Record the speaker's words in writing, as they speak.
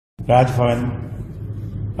Raj Bhavan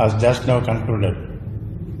has just now concluded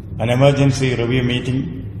an emergency review meeting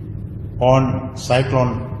on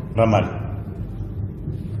cyclone Ramal.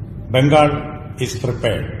 Bengal is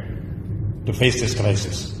prepared to face this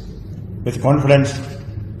crisis with confidence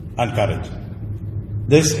and courage.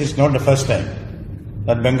 This is not the first time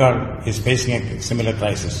that Bengal is facing a similar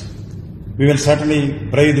crisis. We will certainly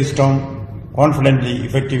brave this storm confidently,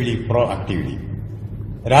 effectively, proactively.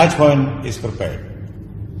 Raj Bhavan is prepared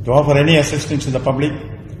to offer any assistance to the public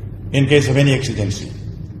in case of any exigency.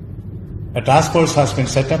 A task force has been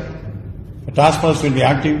set up. The task force will be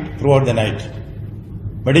active throughout the night.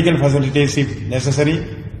 Medical facilities, if necessary,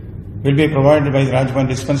 will be provided by the Raj Bhavan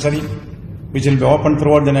dispensary, which will be open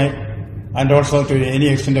throughout the night and also to any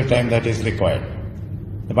extended time that is required.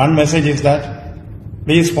 The one message is that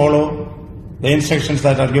please follow the instructions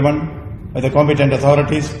that are given by the competent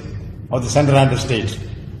authorities of the center and the state.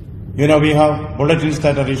 We have bulletins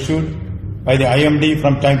that are issued by the IMD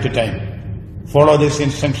from time to time. Follow these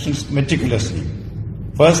instructions meticulously.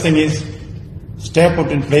 First thing is, stay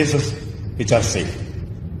put in places which are safe.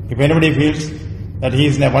 If anybody feels that he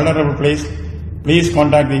is in a vulnerable place, please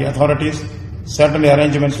contact the authorities. Certainly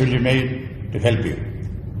arrangements will be made to help you.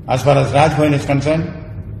 As far as Raj Bhavan is concerned,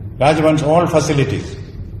 Raj Bhavan's all facilities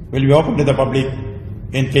will be open to the public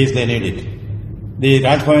in case they need it. The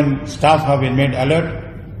Raj Bhavan staff have been made alert.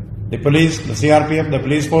 The police, the CRPF, the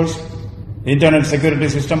police force, the internal security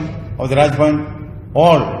system of the Raj Bhavan,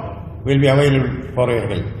 all will be available for your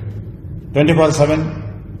help. 24/7,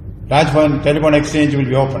 Raj Bhavan telephone exchange will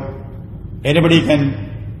be open. Anybody can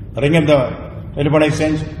ring up the telephone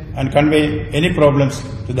exchange and convey any problems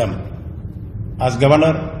to them. As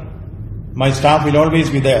governor, my staff will always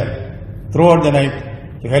be there throughout the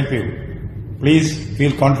night to help you. Please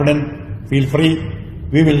feel confident, feel free.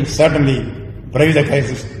 We will certainly brave the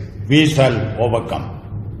crisis. We shall overcome.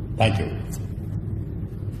 Thank you.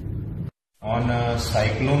 On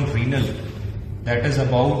cyclone Renal that is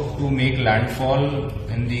about to make landfall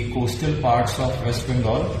in the coastal parts of West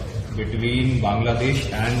Bengal between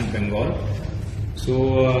Bangladesh and Bengal. So,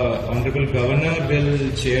 Honorable Governor will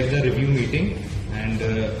chair the review meeting, and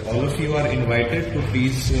all of you are invited to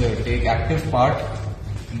please take active part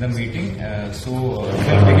in the meeting.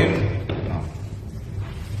 We'll begin now.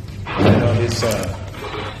 This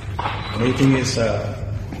meeting is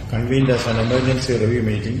convened as an emergency review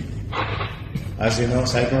meeting. As you know,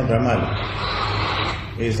 cyclone Ramal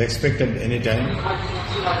is expected any time.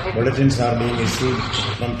 Bulletins are being issued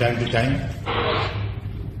from time to time.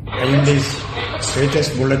 IMD's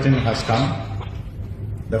status bulletin has come.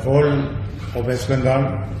 The whole of West Bengal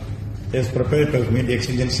is prepared to meet the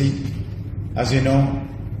exigency. As you know,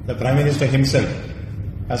 the Prime Minister himself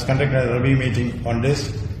has conducted a review meeting on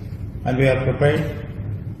this, and we are prepared.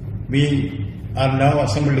 We are now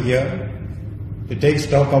assembled here to take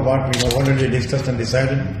stock of what we have already discussed and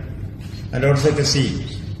decided, and also to see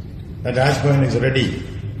that Raj Bhavan is ready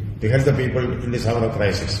to help the people in this hour of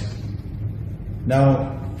crisis.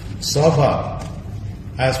 Now, so far,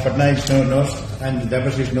 as Patnaik knows and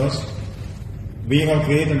Devashish knows, we have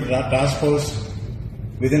created a task force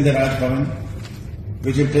within the Raj Bhavan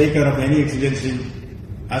which will take care of any exigency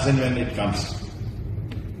as and when it comes.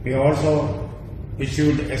 We have also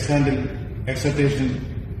issued exhortation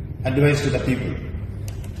advice to the people.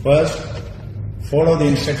 First, follow the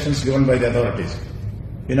instructions given by the authorities.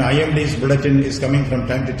 IMD's bulletin is coming from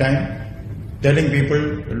time to time, telling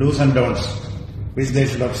people do's and don'ts which they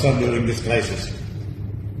should observe during this crisis.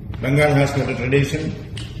 Bengal has got a tradition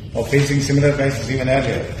of facing similar crises even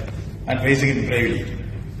earlier and facing it bravely.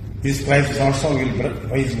 This crisis also will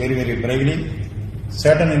face very, very bravely.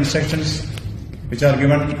 Certain instructions which are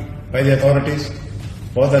given by the authorities,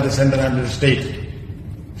 both at the center and the state,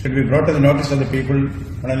 should be brought to the notice of the people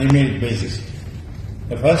on an immediate basis.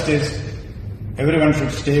 The first is, everyone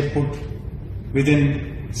should stay put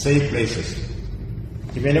within safe places.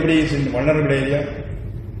 If anybody is in a vulnerable area,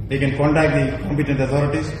 they can contact the competent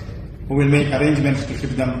authorities who will make arrangements to ship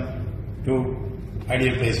them to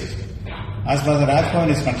ideal places. As far as the Raj Bhavan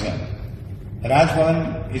is concerned, the Raj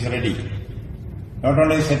Bhavan is ready. Not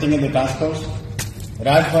only setting in the task force,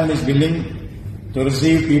 Raj Bhavan is willing to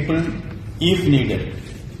receive people if needed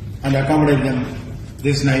and accommodate them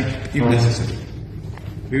this night if necessary.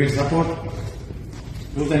 We will support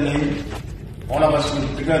tooth and nail. All of us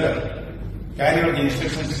will together carry out the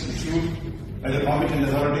instructions issued by the competent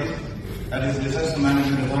authorities, that is disaster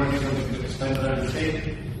management authorities of the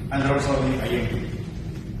state and also the IMD.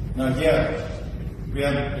 Now here we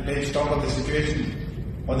are to take stock of the situation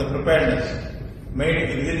or the preparedness made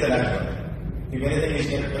within the Raj Bhavan. If anything is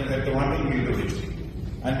wanting, we will do it.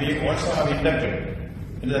 And we also have inducted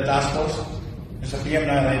into the task force, Mr. P.M.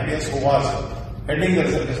 Nair IPS, who was heading the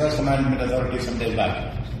Disaster Management Authority some days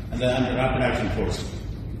back, and the Rapid Action Force.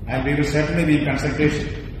 And we will certainly be in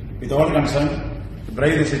consultation with all concerned to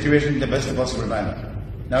brave the situation in the best possible manner.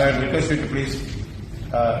 Now I request you to please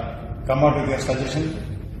come out with your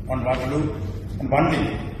suggestion on what to do. And one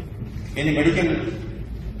thing, any medical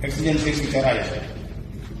exigencies which arise,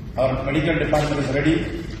 our medical department is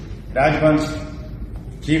ready.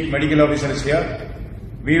 Rajban's chief medical officer is here.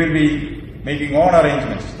 We will be making all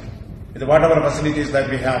arrangements with whatever facilities that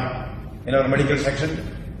we have in our medical section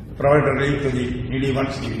to provide relief to the needy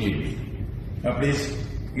ones if need be. Now please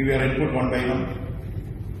give your input one by one.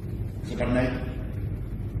 Mr. Karnai.